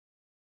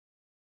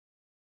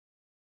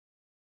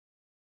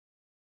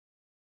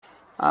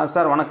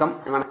Sir வணக்கம்.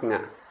 வணக்கங்க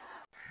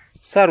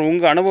sir,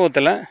 உங்கள்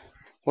அனுபவத்தில்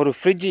ஒரு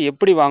ஃப்ரிட்ஜ்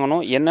எப்படி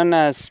வாங்கணும், என்னென்ன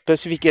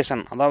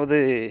ஸ்பெசிஃபிகேஷன் அதாவது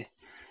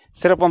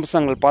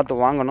சிறப்பம்சங்கள் பார்த்து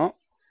வாங்கணும்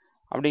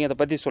அப்படிங்கிறத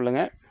பற்றி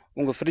சொல்லுங்கள்.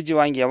 உங்கள் ஃப்ரிட்ஜ்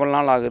வாங்கி எவ்வளோ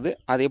நாள் ஆகுது,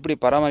 அது எப்படி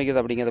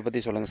பராமரிக்கிறது அப்படிங்கிறத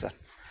பற்றி சொல்லுங்கள் சார்.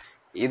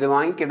 இது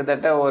வாங்கி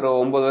கிட்டத்தட்ட ஒரு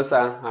 9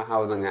 வருஷம்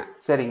ஆகுதுங்க.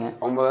 சரிங்க.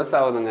 9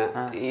 வருஷம் ஆகுதுங்க.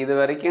 இது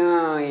வரைக்கும்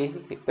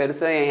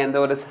பெருசாக எந்த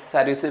ஒரு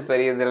சர்வீஸும்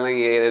பெரிய இதெல்லாம்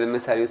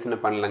எதுவுமே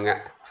சர்வீஸ்னு பண்ணலைங்க.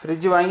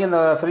 ஃப்ரிட்ஜ் வாங்கி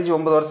இந்த ஃப்ரிட்ஜ்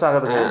 9 வருஷம்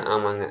ஆகுதுங்க.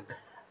 ஆமாங்க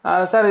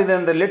சார், இது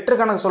இந்த லிட்டர்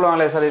கணக்கு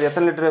சொல்லுவாங்களே சார், இது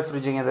எத்தனை லிட்டர்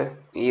ஃப்ரிட்ஜுங்க?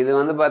 இது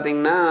வந்து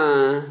பார்த்தீங்கன்னா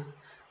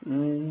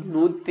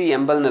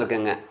 180ன்னு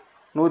இருக்குங்க.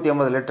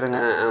 180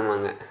 லிட்டருங்க.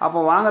 ஆமாங்க.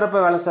 அப்போ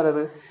வாங்குறப்ப வேலை சார்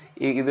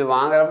இது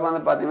வாங்குறப்ப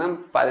வந்து பார்த்தீங்கன்னா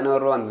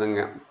 11 ரூபா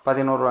வந்ததுங்க.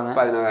 11 ரூபாங்க.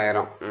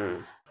 11,000.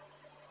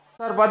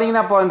 சார்,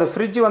 பார்த்தீங்கன்னா இப்போ இந்த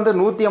ஃப்ரிட்ஜ் வந்து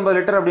 180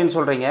 லிட்டர் அப்படின்னு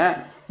சொல்கிறீங்க.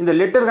 இந்த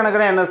லிட்டர்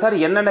கணக்குனா என்ன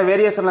சார்? என்னென்ன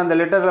வேரியேஷனில்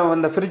இந்த லிட்டரில்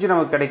இந்த ஃப்ரிட்ஜ்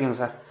நமக்கு கிடைக்குங்க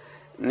சார்?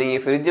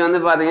 நீங்கள் ஃப்ரிட்ஜ் வந்து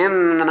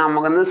பார்த்தீங்கன்னா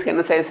நமக்கு வந்து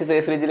சின்ன சைஸ்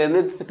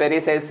ஃப்ரிட்ஜ்லேருந்து பெரிய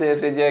சைஸ்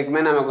ஃப்ரிட்ஜ்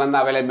வரைக்குமே நமக்கு வந்து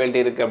அவைலபிலிட்டி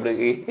இருக்குது,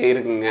 அப்படி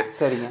இருக்குங்க.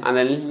 சரிங்க.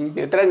 அந்த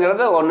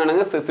லிட்டருங்கிறது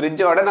ஒன்றுங்க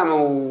ஃப்ரிட்ஜோட நம்ம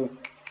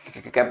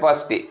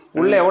கெப்பாசிட்டி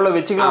உள்ளே எவ்வளோ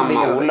வச்சுக்கலாம்,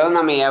 உள்ள வந்து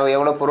நம்ம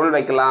எவ்வளோ பொருள்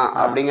வைக்கலாம்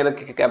அப்படிங்கிற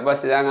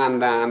கெப்பாசிட்டி தாங்க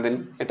அந்த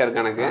லிட்டர்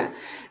கணக்கு.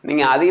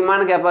 நீங்கள்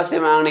அதிகமான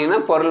கெப்பாசிட்டி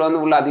வாங்கினீங்கன்னா பொருள்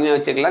வந்து உள்ள அதிகமாக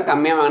வச்சுக்கலாம்,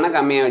 கம்மியாக வாங்கினா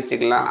கம்மியாக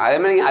வச்சுக்கலாம். அதே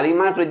மாதிரி நீங்கள்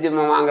அதிகமான ஃப்ரிட்ஜ்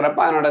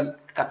வாங்குறப்ப அதனோட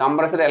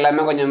கம்ப்ரஸர்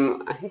எல்லாமே கொஞ்சம்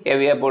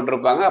ஹெவியாக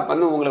போட்டிருப்பாங்க. அப்போ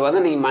வந்து உங்களுக்கு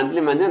வந்து நீங்கள்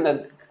மந்த்லி அந்த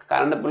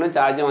கரண்ட் பில்லும்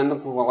சார்ஜும் வந்து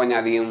கொஞ்சம்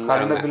அதிகம்,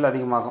 கரண்ட் பில்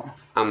அதிகமாகும்.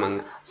 ஆமாங்க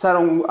சார்.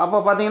 அப்போ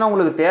பார்த்தீங்கன்னா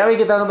உங்களுக்கு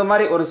தேவைக்கு தகுந்த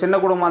மாதிரி ஒரு சின்ன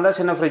குடும்பம் இருந்தால்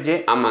சின்ன ஃப்ரிட்ஜு,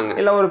 ஆமாங்க,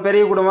 இல்லை ஒரு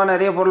பெரிய குடும்பம்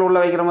நிறைய பொருள் உள்ள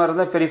வைக்கிற மாதிரி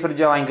இருந்தால் பெரிய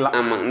ஃப்ரிட்ஜாக வாங்கிக்கலாம்.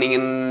 ஆமாங்க.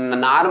 நீங்கள்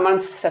நார்மல்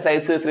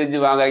சைஸ் ஃப்ரிட்ஜ்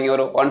வாங்குறீங்க,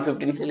 ஒரு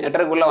 150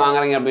 லிட்டருக்குள்ளே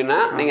வாங்குறீங்க அப்படின்னா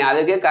நீங்கள்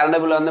அதுக்கே கரண்ட்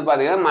பில் வந்து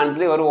பார்த்தீங்கன்னா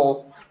மந்த்லி ஒரு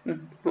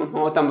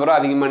 150 ரூபா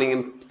அதிகமாக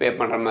நீங்கள் பே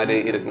பண்ணுற மாதிரி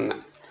இருக்குங்க.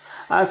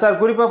 சார்,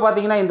 குறிப்பாக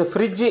பார்த்தீங்கன்னா இந்த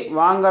ஃப்ரிட்ஜு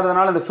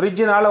வாங்குறதுனால இந்த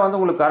ஃப்ரிட்ஜினால வந்து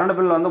உங்களுக்கு கரண்ட்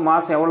பில் வந்து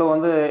மாதம் எவ்வளோ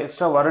வந்து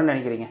எக்ஸ்ட்ரா வரும்னு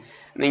நினைக்கிறீங்க?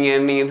 நீங்கள்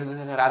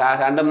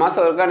 2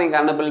 மாதம் ஒருக்கா நீங்கள்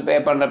கரண்ட் பில் பே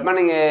பண்ணுறப்ப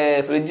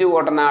நீங்கள் ஃப்ரிட்ஜு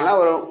ஓட்டுறதுனால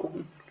ஒரு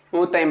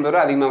 150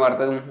 ரூபா அதிகமாக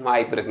வரதுக்கு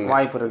வாய்ப்பு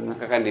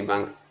இருக்குங்க.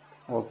 கண்டிப்பாங்க.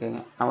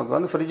 ஓகேங்க. நமக்கு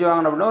வந்து ஃப்ரிட்ஜ்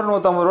வாங்கணும் அப்படின்னா ஒரு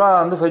 150 ரூபா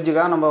வந்து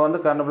ஃப்ரிட்ஜுக்காக நம்ம வந்து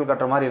கரண்ட் பில்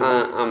கட்டுற மாதிரி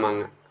இருக்கும்.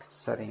 ஆமாங்க.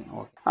 சரிங்க.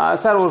 ஓகே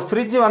சார், ஒரு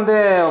ஃப்ரிட்ஜ் வந்து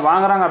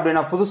வாங்குறாங்க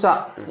அப்படின்னா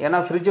புதுசாக, ஏன்னா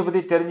ஃப்ரிட்ஜை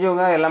பற்றி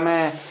தெரிஞ்சவங்க எல்லாமே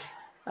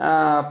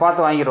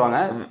பார்த்து வாங்கிடுவாங்க.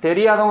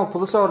 தெரியாதவங்க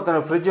புதுசாக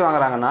ஒருத்தர் ஃப்ரிட்ஜ்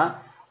வாங்குறாங்கன்னா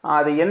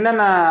அது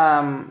என்னென்ன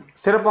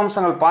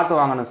சிறப்பம்சங்கள் பார்த்து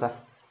வாங்கணும் சார்?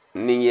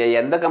 நீங்கள்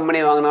எந்த கம்பெனி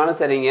வாங்கினாலும்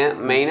சரிங்க,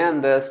 மெயினாக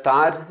இந்த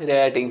ஸ்டார்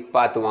ரேட்டிங்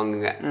பார்த்து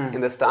வாங்குங்க.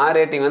 இந்த ஸ்டார்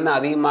ரேட்டிங் வந்து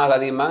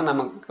அதிகமாக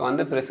நமக்கு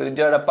வந்து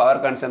ஃப்ரிட்ஜோட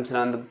பவர்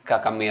கன்சம்ஷன் வந்து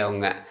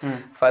கம்மியாகுங்க.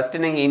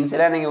 ஃபர்ஸ்ட்டு நீங்கள்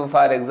இன்சியலாக நீங்கள்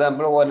ஃபார்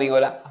எக்ஸாம்பிள் நீங்கள்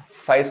ஒரு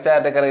 5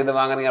 ஸ்டார் இருக்கிற இது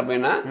வாங்குறீங்க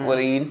அப்படின்னா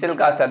ஒரு இனிஷியல்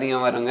காஸ்ட்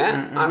அதிகம் வருங்க.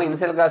 ஆனால்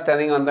இனிஷியல் காஸ்ட்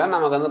அதிகம் வந்தால்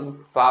நமக்கு வந்து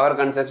பவர்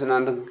கன்சப்ஷன்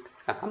வந்து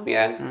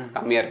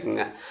கம்மியாக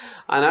இருக்குங்க.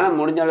 அதனால்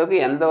முடிஞ்ச அளவுக்கு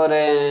எந்த ஒரு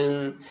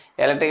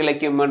எலக்ட்ரிக்கல்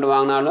எக்யூப்மெண்ட்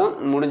வாங்கினாலும்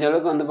முடிஞ்ச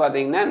அளவுக்கு வந்து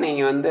பார்த்தீங்கன்னா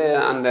நீங்கள் வந்து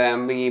அந்த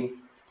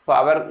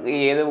பவர்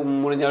எது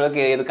முடிஞ்ச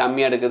அளவுக்கு எது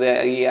கம்மியாக எடுக்குது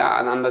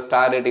அந்த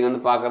ஸ்டார் ரேட்டிங்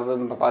வந்து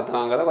பார்த்து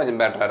வாங்குறது கொஞ்சம்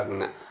பெட்டராக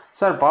இருக்குங்க.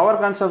 சார்,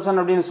 பவர் கன்சப்ஷன்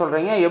அப்படின்னு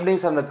சொல்கிறீங்க,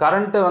 எப்படிங்க சார்? அந்த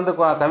கரண்ட்டு வந்து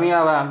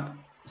கம்மியாக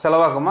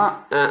செலவாகுமா?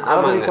 அதை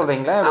பற்றி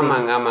சொல்கிறீங்களா?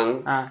 ஆமாங்க.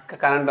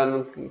 கரண்ட் வந்து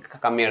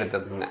கம்மியாக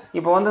எடுத்துக்குங்க.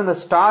 இப்போ வந்து இந்த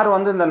ஸ்டார்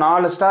வந்து இந்த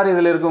 4 ஸ்டார்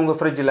இதில் இருக்குது உங்கள்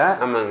ஃப்ரிட்ஜில்.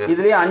 ஆமாங்க.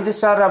 இதுலேயே 5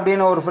 ஸ்டார்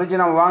அப்படின்னு ஒரு ஃப்ரிட்ஜ்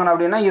நம்ம வாங்கினோம்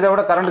அப்படின்னா இதை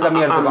விட கரண்ட்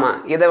கம்மியாக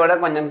எடுத்துக்கலாம். இதை விட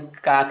கொஞ்சம்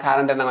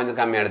கரண்ட் என்ன கொஞ்சம்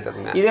கம்மியாக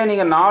எடுத்துக்குங்க. இதே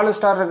நீங்கள் 4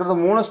 ஸ்டார் இருக்கிறது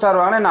 3 ஸ்டார்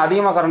வாங்கினா இன்னும்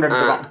அதிகமாக கரண்ட்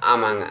எடுத்துக்கலாம்.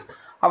 ஆமாங்க.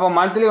 அப்போ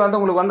மந்த்லி வந்து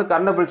உங்களுக்கு வந்து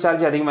கரண்ட் பில்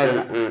சார்ஜ் அதிகமாக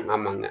இருக்கும்.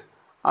 ஆமாங்க.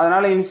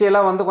 அதனால்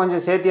இனிஷியலாக வந்து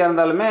கொஞ்சம் சேர்த்தியாக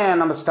இருந்தாலுமே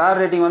நம்ம ஸ்டார்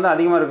ரேட்டிங் வந்து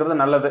அதிகமாக இருக்கிறது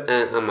நல்லது.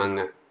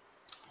 ஆமாங்க.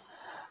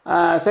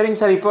 சரிங்க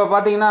சார். இப்போ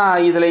பார்த்தீங்கன்னா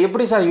இதில்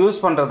எப்படி சார்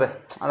யூஸ் பண்ணுறது?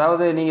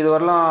 அதாவது நீங்கள் இது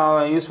வரலாம்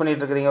யூஸ்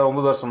பண்ணிகிட்டு இருக்கிறீங்க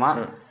 9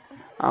 வருஷமாக.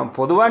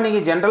 பொதுவாக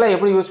நீங்கள் ஜென்ரலாக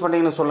எப்படி யூஸ்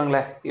பண்ணுறீங்கன்னு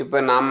சொல்லுங்களேன். இப்போ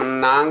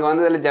நாங்கள்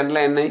வந்து இதில்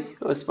ஜென்ரலாக என்ன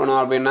யூஸ்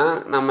பண்ணுவோம் அப்படின்னா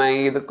நம்ம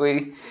இதுக்கு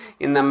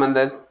நம்ம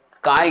இந்த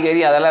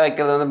காய்கறி அதெல்லாம்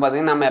வைக்கிறது வந்து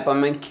பார்த்தீங்கன்னா நம்ம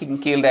எப்போவுமே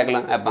கீழ்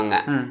ரேக்கில் வைப்பாங்க.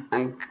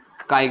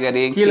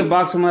 காய்கறி கீழே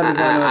பாக்ஸ்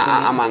மாதிரி.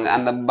 ஆமாங்க.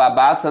 அந்த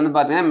பாக்ஸ் வந்து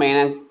பார்த்தீங்கன்னா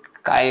மெயினாக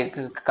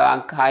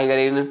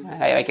காய்கறின்னு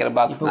வைக்கிற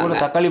பாக்ஸ் தான்.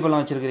 தக்காளி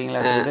பழம் வச்சிருக்கீங்களா?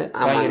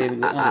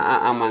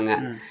 ஆமாங்க.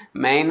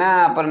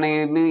 மெயினாக அப்புறம்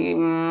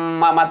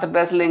மற்ற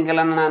பிளேஸில்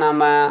இங்கெல்லாம்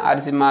நம்ம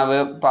அரிசி மாவு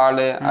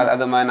பால்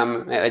அது மாதிரி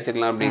நம்ம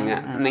வச்சுக்கலாம் அப்படிங்க.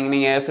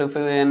 நீங்கள்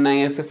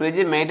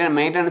ஃப்ரிட்ஜ்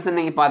மெயின்டெனன்ஸ்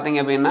நீங்கள்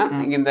பார்த்தீங்க அப்படின்னா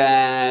இந்த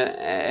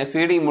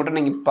ஃபீடிங் மட்டும்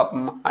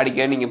நீங்கள்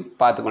அடிக்கடி நீங்கள்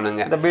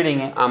பார்த்துக்கணுங்க. இந்த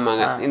ஃபீடிங்.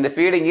 ஆமாங்க. இந்த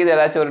ஃபீடிங் இது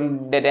ஏதாச்சும் ஒரு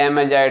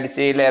டேமேஜ்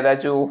ஆகிடுச்சு இல்லை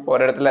ஏதாச்சும்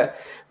ஒரு இடத்துல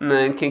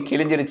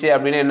கிழிஞ்சிருச்சு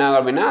அப்படின்னு என்ன ஆகும்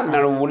அப்படின்னா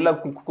அதனோட உள்ள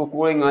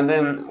கூலிங் வந்து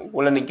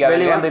உள்ள நிற்காது,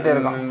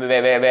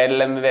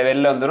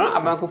 வெளில வந்துடும்.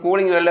 அப்போ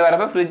கூலிங் வெளில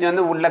வரப்போ ஃப்ரிட்ஜ்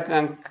வந்து உள்ள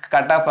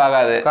கட் ஆஃப்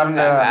ஆகாது.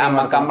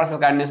 ஆமாம்,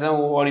 கம்ப்ரஸர்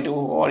கண்டினியூஸாக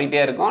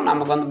ஓடிட்டே இருக்கும்.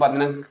 நமக்கு வந்து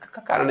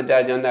பார்த்தீங்கன்னா கரண்ட்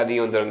சார்ஜ் வந்து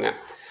அதிகம் வந்துடுங்க.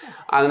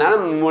 அதனால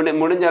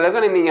முடிஞ்ச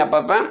அளவுக்கு நீங்கள்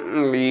அப்பப்போ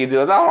இது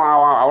வந்து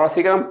அவ்வளோ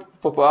சீக்கிரம்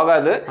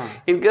போகாது.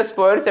 இன்கேஸ்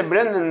போயிடுச்சு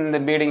அப்படின்னா இந்த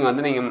பீடிங்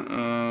வந்து நீங்கள்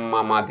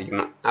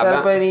மாற்றிக்கணும்.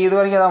 இப்போ நீங்கள் இது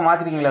வரைக்கும் ஏதாவது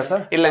மாற்றிருக்கீங்களா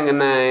சார்? இல்லைங்க,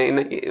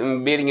 இன்னும்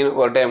பீடிங்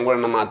ஒரு டைம் கூட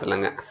நான்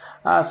மாற்றலைங்க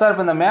சார்.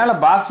 இப்போ இந்த மேலே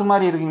பாக்ஸ்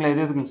மாதிரி இருக்குங்களா,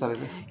 இது எதுக்குங்க சார்?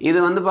 இது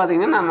வந்து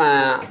பார்த்தீங்கன்னா நம்ம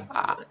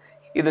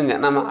இதுங்க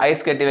நம்ம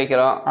ஐஸ் கட்டி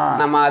வைக்கிறோம்,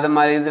 நம்ம அது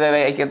மாதிரி இது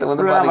வைக்கிறதுக்கு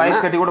வந்து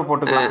ஐஸ் கட்டி கூட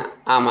போட்டுக்கலாம்.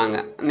 ஆமாங்க.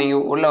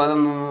 நீங்கள் உள்ளே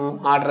வந்து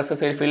ஆர்டர்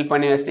ஃபில்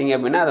பண்ணி வச்சிட்டிங்க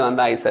அப்படின்னா அது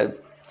வந்து ஐஸ்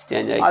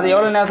சேஞ்ச் ஆகி. அது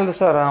எவ்வளோ நேரத்தில்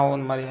சார் ஆகும்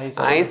இந்த மாதிரி ஐஸ்?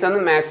 ஐஸ் வந்து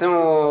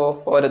மேக்ஸிமம்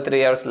ஒரு 3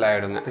 ஹவர்ஸில்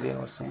ஆகிடுங்க. 3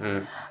 ஹவர்ஸ்.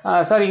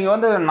 சார் இங்கே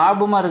வந்து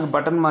நாபமாக இருக்குது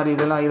பட்டன் மாதிரி,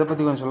 இதெல்லாம் இதை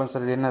பற்றி கொஞ்சம் சொல்லுங்கள்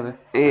சார். இது என்னது?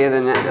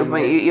 இதுங்க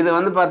இப்போ இது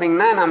வந்து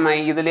பார்த்தீங்கன்னா நம்ம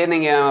இதுலேயே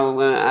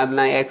நீங்கள்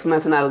அதில்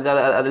எக்ஸ்பிளேஷன்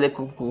அதிலே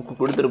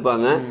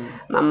கொடுத்துருப்பாங்க.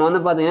 நம்ம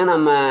வந்து பார்த்தீங்கன்னா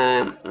நம்ம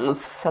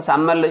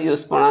சம்மரில்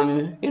யூஸ் பண்ணோம்,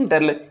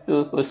 வின்டரில்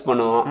யூஸ்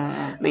பண்ணுவோம்.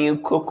 நீங்கள்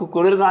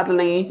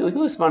குளிர்காலத்தில் நீங்கள்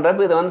யூஸ்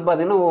பண்ணுறப்ப இதை வந்து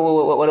பார்த்தீங்கன்னா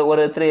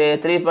ஒரு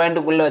 3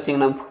 பாயிண்ட்டுக்குள்ளே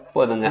வச்சிங்கன்னா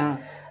போதுங்க.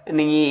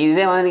 நீங்கள்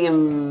இதே வந்து நீங்கள்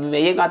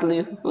வெய்ய காலத்தில்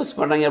யூஸ்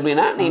பண்ணுறீங்க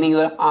அப்படின்னா நீங்கள்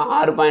ஒரு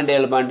 6 பாயிண்ட்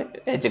 7 பாயிண்ட்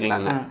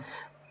வச்சுக்கலாங்க.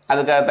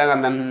 அதுக்காகத்தான்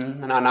அந்த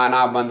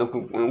நான் வந்து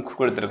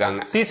கொடுத்துருக்காங்க.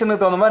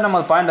 சீசனுக்கு தகுந்த மாதிரி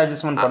நம்ம பாயிண்ட்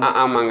அட்ஜஸ்ட்மெண்ட் பண்ணலாம்.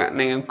 ஆமாங்க.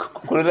 நீங்கள்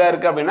குளிராக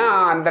இருக்குது அப்படின்னா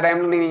அந்த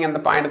டைமில் நீங்கள்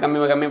அந்த பாயிண்ட்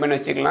கம்மி பண்ணி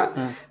வச்சுக்கலாம்.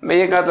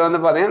 வெய்ய காலத்தில்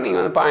வந்து பார்த்தீங்கன்னா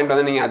நீங்கள் வந்து பாயிண்ட்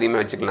வந்து நீங்கள்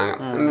அதிகமாக வச்சுக்கலாங்க.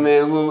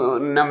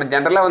 நம்ம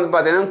ஜென்ரலாக வந்து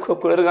பார்த்தீங்கன்னா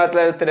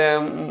குளிர்காலத்தில்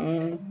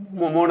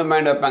 3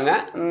 பாயிண்ட் வைப்பாங்க,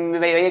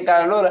 வெய்ய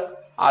காலத்தில் ஒரு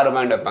 6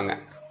 பாயிண்ட் வைப்பாங்க.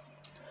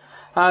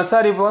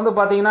 சார் இப்போ வந்து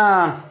பார்த்தீங்கன்னா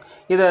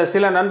இதை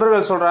சில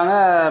நண்பர்கள் சொல்கிறாங்க,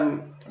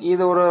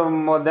 இது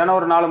தினம்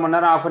ஒரு 4 மணி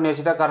நேரம் ஆஃப் பண்ணி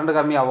வச்சுட்டா கரண்ட்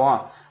கம்மியாகும்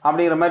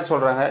அப்படிங்கிற மாதிரி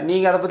சொல்கிறாங்க.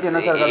 நீங்கள் அதை பற்றி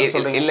என்ன சார்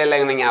சொல்கிறீங்க?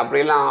 இல்லைங்க, நீங்கள்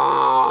அப்படிலாம்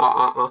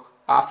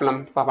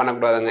ஆஃப்லாம்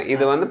பண்ணக்கூடாதுங்க.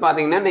 இது வந்து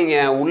பார்த்தீங்கன்னா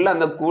நீங்கள் உள்ளே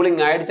அந்த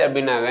கூலிங் ஆகிடுச்சு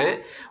அப்படின்னாவே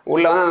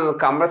உள்ளே வந்து அந்த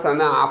கம்ப்ரஸர்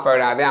வந்து ஆஃப்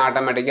ஆகிடும். அதே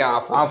ஆட்டோமேட்டிக்காக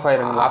ஆஃப்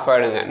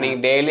ஆகிடுங்க.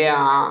 நீங்கள் டெய்லி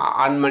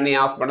ஆன் பண்ணி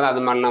ஆஃப் பண்ணுறது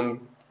அது மாதிரிலாம்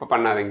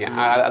பண்ணாதீங்க.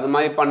 அது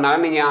மாதிரி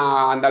பண்ணாலும்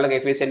நீங்கள் அந்த அளவுக்கு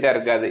எஃபிஷியண்ட்டாக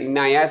இருக்காது.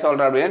 நான் ஏன்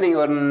சொல்கிறேன் அப்படின்னா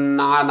நீங்கள் ஒரு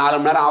 4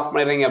 மணி நேரம் ஆஃப்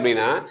பண்ணிடுறீங்க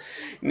அப்படின்னா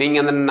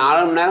நீங்கள் அந்த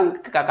 4 மணி நேரம்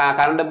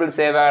கரண்ட் பில்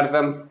சேவ்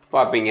ஆகிடுதான்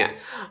பார்ப்பீங்க.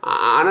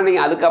 ஆனால்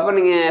நீங்கள் அதுக்கப்புறம்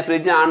நீங்கள்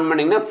ஃப்ரிட்ஜை ஆன்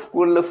பண்ணிங்கன்னா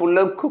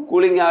ஃபுல்லாக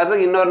கூலிங்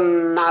ஆகிறதுக்கு இன்னொரு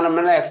 4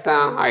 மணி நேரம் எக்ஸ்ட்ரா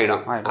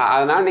ஆகிடும்.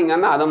 அதனால் நீங்கள்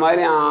வந்து அது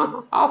மாதிரி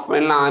ஆஃப்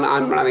பண்ணிலாம்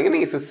ஆன் பண்ணாதீங்க.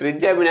 நீங்கள்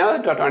ஃப்ரிட்ஜ் அப்படின்னா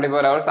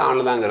 24 ஹவர்ஸ்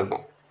ஆனில் தாங்க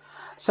இருக்கும்.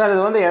 சார் இது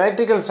வந்து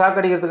எலக்ட்ரிக்கல் ஷாக்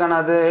அடிக்கிறதுக்கான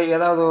அது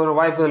ஏதாவது ஒரு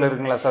வாய்ப்புகள்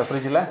இருக்குங்களா சார்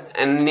ஃப்ரிட்ஜில்?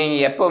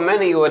 நீங்கள் எப்போவுமே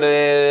நீங்கள் ஒரு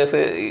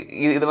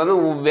இது வந்து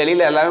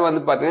வெளியில் எல்லாமே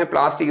வந்து பார்த்தீங்கன்னா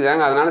பிளாஸ்டிக்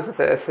தாங்க, அதனால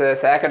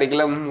ஷாக்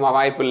அடிக்கலாம்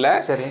வாய்ப்பு இல்லை.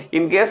 சரி.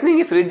 இன்கேஸ்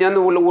நீங்கள் ஃப்ரிட்ஜ்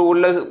வந்து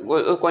உள்ள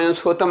கொஞ்சம்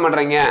சுத்தம்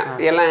பண்ணுறீங்க,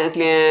 எல்லாம்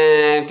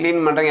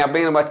க்ளீன் பண்ணுறீங்க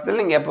அப்படிங்கிற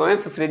பட்சத்தில் நீங்கள் எப்போவுமே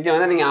ஃப்ரிட்ஜை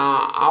வந்து நீங்கள்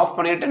ஆஃப்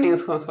பண்ணிவிட்டு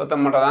நீங்கள்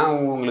சுத்தம் பண்ணுறதான்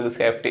உங்களுக்கு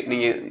சேஃப்டி.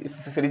 நீங்கள்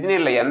ஃப்ரிட்ஜ்னு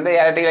இல்லை, எந்த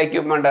எலக்ட்ரிக்கல்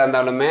எக்யூப்மெண்ட்டாக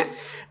இருந்தாலுமே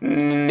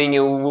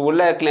நீங்கள்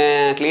உள்ளே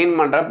க்ளீன்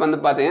பண்ணுறப்ப வந்து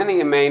பார்த்தீங்கன்னா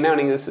நீங்கள் மெயினாக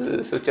நீங்கள்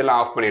சுவிட்செல்லாம்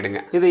ஆஃப் பண்ணிவிடுங்க.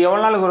 இது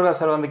எவ்வளோ நாளுக்கு ஒருக்கா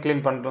சார் வந்து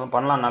க்ளீன்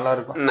பண்ணலாம்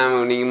நல்லாயிருக்கும்?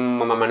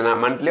 நீங்கள்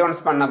மந்த்லி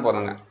ஒன்ஸ் பண்ணால்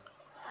போதுங்க.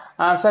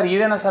 சார்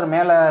இது என்ன சார்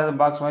மேலே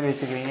பாக்ஸ் மாதிரி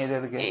வச்சுக்கிறீங்க, இது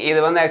எதுக்கு? இது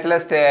வந்து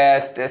ஆக்சுவலாக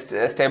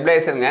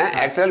ஸ்டெபிளைசருங்க.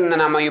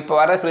 ஆக்சுவலாக நம்ம இப்போ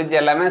வர ஃப்ரிட்ஜ்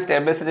எல்லாமே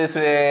ஸ்டெபிளைசர்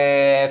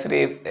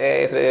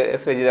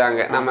ஃப்ரிட்ஜ்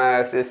தாங்க. நம்ம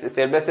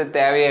ஸ்டெபிளைசர்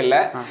தேவையே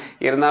இல்லை.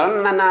 இருந்தாலும்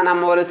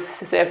நம்ம ஒரு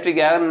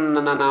சேஃப்டிக்காக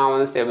நான்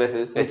வந்து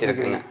ஸ்டெபிளைசர்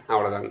வச்சுருக்கேங்க,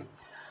 அவ்வளோதாங்க.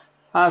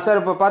 சார்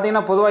இப்போ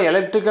பார்த்தீங்கன்னா பொதுவாக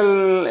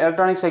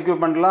எலக்ட்ரானிக்ஸ்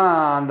எக்யூப்மெண்ட்லாம்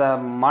அந்த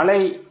மழை,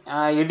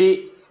 இடி,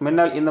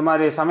 மின்னல் இந்த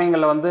மாதிரி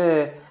சமயங்களில் வந்து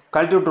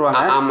கழட்டி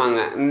விட்டுருவாங்க.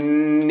 ஆமாங்க.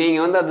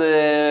 நீங்கள் வந்து அது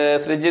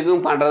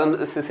ஃப்ரிட்ஜுக்கும் பண்ணுறதும்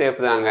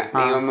சேஃப் தாங்க.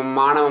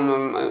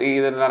 நீங்கள்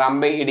இது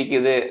ரொம்ப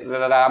இடிக்குது,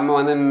 ரொம்ப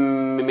வந்து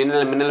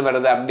மின்னல்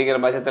வருது அப்படிங்கிற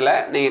பட்சத்தில்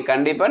நீங்கள்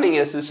கண்டிப்பாக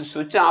நீங்கள்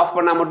சுவிட்சை ஆஃப்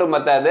பண்ணால் மட்டும்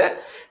பத்தாது.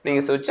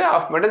 நீங்கள் சுவிட்சை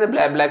ஆஃப் பண்ணிட்டு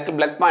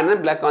இந்த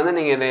பிளக் வந்து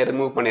நீங்கள்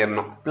ரிமூவ்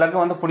பண்ணிடணும். பிளக்கை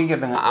வந்து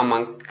பிடிக்கிறதுங்க.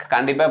 ஆமாம்,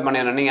 கண்டிப்பாக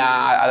பண்ணிடணும்.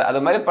 நீங்கள்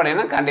அது மாதிரி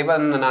பண்ணிங்கன்னா கண்டிப்பாக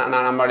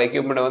நம்மளோட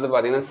எக்யூப்மெண்ட் வந்து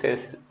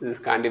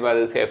பார்த்தீங்கன்னா கண்டிப்பாக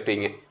அது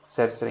சேஃப்டிங்க.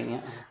 சரிங்க.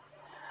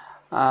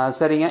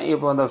 சரிங்க.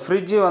 இப்போ அந்த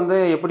ஃப்ரிட்ஜு வந்து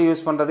எப்படி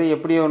யூஸ் பண்ணுறது,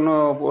 எப்படி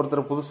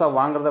ஒருத்தர் புதுசாக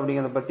வாங்குறது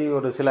அப்படிங்கிறத பற்றி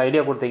ஒரு சில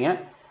ஐடியா கொடுத்தீங்க.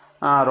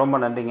 ரொம்ப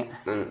நன்றிங்க.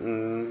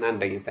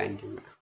 நன்றிங்க, தேங்க்யூங்க.